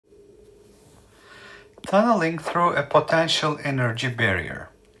Tunneling through a potential energy barrier.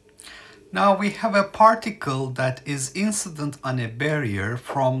 Now we have a particle that is incident on a barrier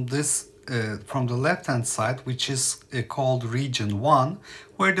from the left hand side, which is called region 1,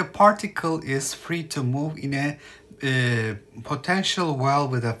 where the particle is free to move in a potential well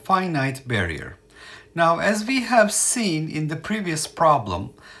with a finite barrier. Now, as we have seen in the previous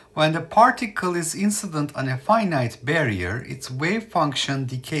problem, when the particle is incident on a finite barrier, its wave function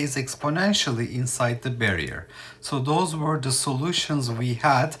decays exponentially inside the barrier. So those were the solutions we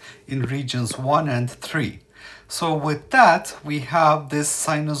had in regions 1 and 3. So with that, we have this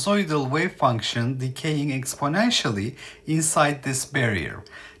sinusoidal wave function decaying exponentially inside this barrier.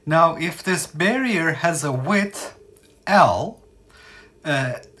 Now, if this barrier has a width L,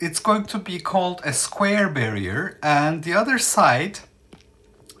 it's going to be called a square barrier, and the other side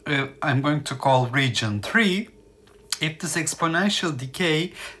I'm going to call region 3. If this exponential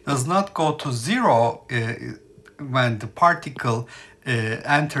decay does not go to 0 when the particle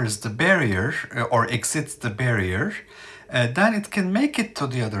enters the barrier or exits the barrier, then it can make it to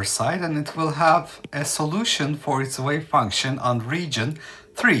the other side and it will have a solution for its wave function on region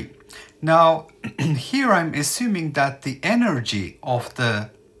 3. Now, here I'm assuming that the energy of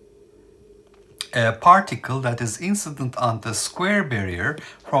the particle that is incident on the square barrier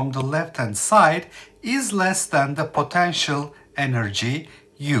from the left hand side is less than the potential energy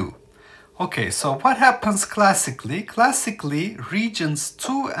U. Okay, so what happens classically? Classically, regions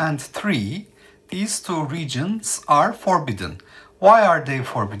 2 and 3, these two regions are forbidden. Why are they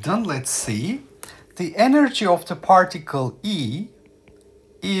forbidden? Let's see. The energy of the particle E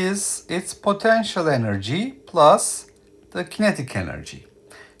is its potential energy plus the kinetic energy.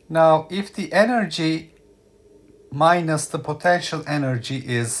 Now, if the energy minus the potential energy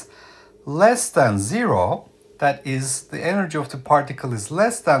is less than 0, that is, the energy of the particle is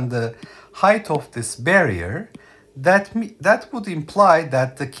less than the height of this barrier, that would imply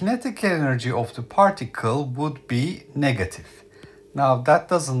that the kinetic energy of the particle would be negative. Now, that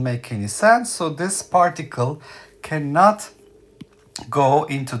doesn't make any sense, so this particle cannot go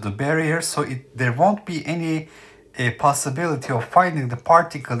into the barrier, so there won't be any possibility of finding the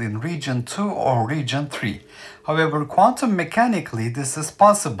particle in region 2 or region 3. However, quantum mechanically this is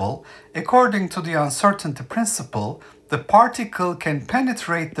possible. According to the uncertainty principle, the particle can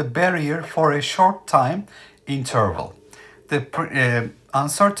penetrate the barrier for a short time interval. The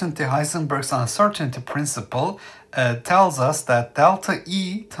Heisenberg's uncertainty principle tells us that delta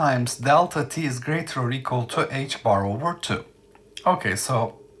E times delta T is greater or equal to h bar over 2. Okay,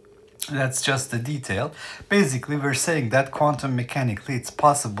 so that's just the detail. Basically, we're saying that quantum mechanically it's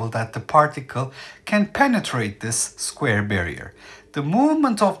possible that the particle can penetrate this square barrier. The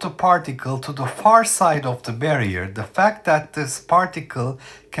movement of the particle to the far side of the barrier, the fact that this particle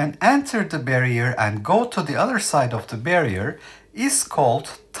can enter the barrier and go to the other side of the barrier is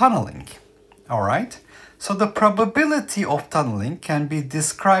called tunneling. All right? So the probability of tunneling can be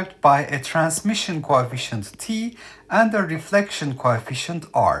described by a transmission coefficient T and a reflection coefficient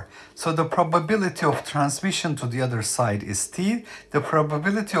R. So the probability of transmission to the other side is T. The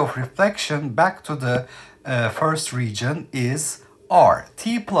probability of reflection back to the first region is R.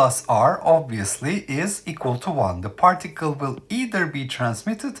 T plus R obviously is equal to 1. The particle will either be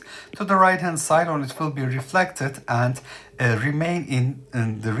transmitted to the right hand side or it will be reflected and remain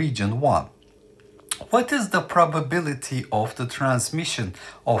in the region 1. What is the probability of the transmission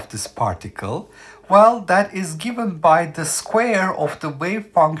of this particle? Well, that is given by the square of the wave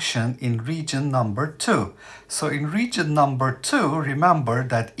function in region number 2. So in region number 2, remember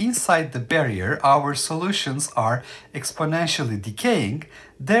that inside the barrier, our solutions are exponentially decaying.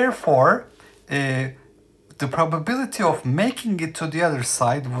 Therefore, the probability of making it to the other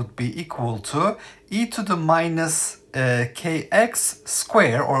side would be equal to e to the minus kx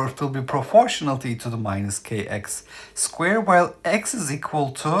square, or it will be proportional to e to the minus kx square, while x is equal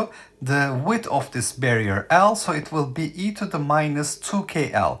to the width of this barrier L, so it will be e to the minus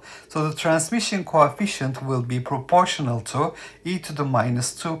 2kl. So the transmission coefficient will be proportional to e to the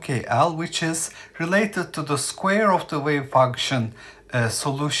minus 2kl, which is related to the square of the wave function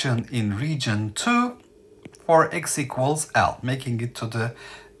solution in region 2 for x equals L, making it to the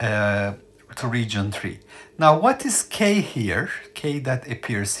to region 3. Now, what is k here? K that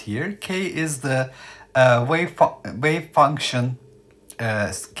appears here. K is the wave function.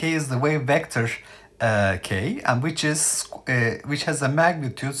 K is the wave vector k, and which has a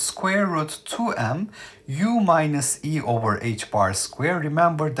magnitude square root 2m u minus e over h bar square.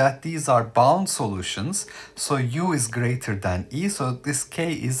 Remember that these are bound solutions, so u is greater than e, so this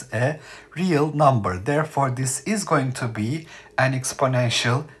k is a real number. Therefore, this is going to be an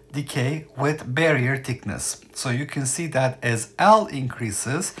exponential decay with barrier thickness. So you can see that as L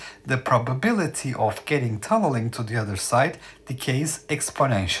increases, the probability of getting tunneling to the other side decays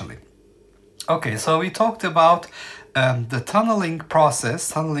exponentially. Okay, so we talked about the tunneling process,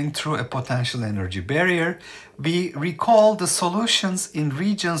 tunneling through a potential energy barrier. We recall the solutions in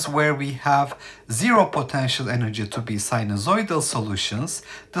regions where we have zero potential energy to be sinusoidal solutions.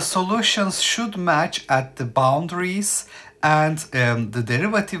 The solutions should match at the boundaries, and the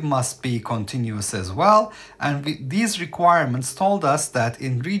derivative must be continuous as well. And these requirements told us that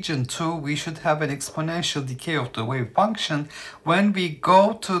in region 2 we should have an exponential decay of the wave function when we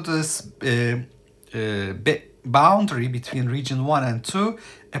go to this boundary between region 1 and 2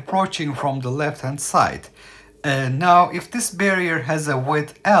 approaching from the left hand side. Now if this barrier has a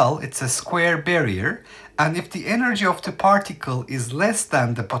width L, it's a square barrier, and if the energy of the particle is less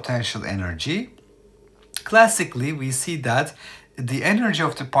than the potential energy, classically we see that the energy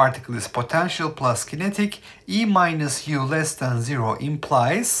of the particle is potential plus kinetic. E minus u less than 0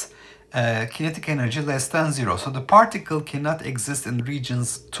 implies kinetic energy less than 0. So the particle cannot exist in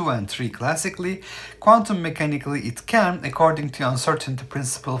regions 2 and 3 classically. Quantum mechanically it can, according to the uncertainty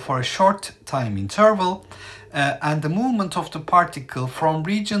principle, for a short time interval. And the movement of the particle from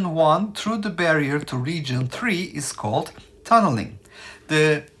region 1 through the barrier to region 3 is called tunneling.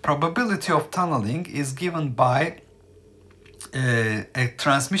 The probability of tunneling is given by a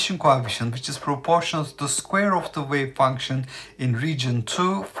transmission coefficient which is proportional to the square of the wave function in region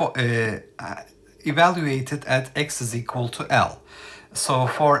 2 for, evaluated at x is equal to L. So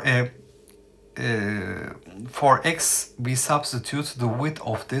for x we substitute the width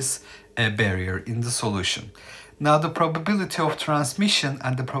of this barrier in the solution. Now the probability of transmission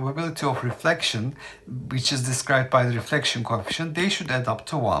and the probability of reflection, which is described by the reflection coefficient, they should add up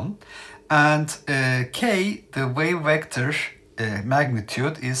to 1. And k, the wave vector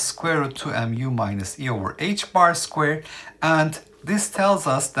magnitude, is square root 2 mu minus e over h bar square, and this tells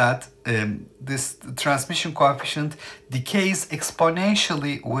us that this transmission coefficient decays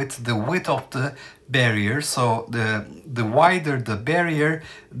exponentially with the width of the barrier. So the wider the barrier,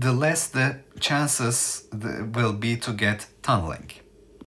 the less the chances will be to get tunneling.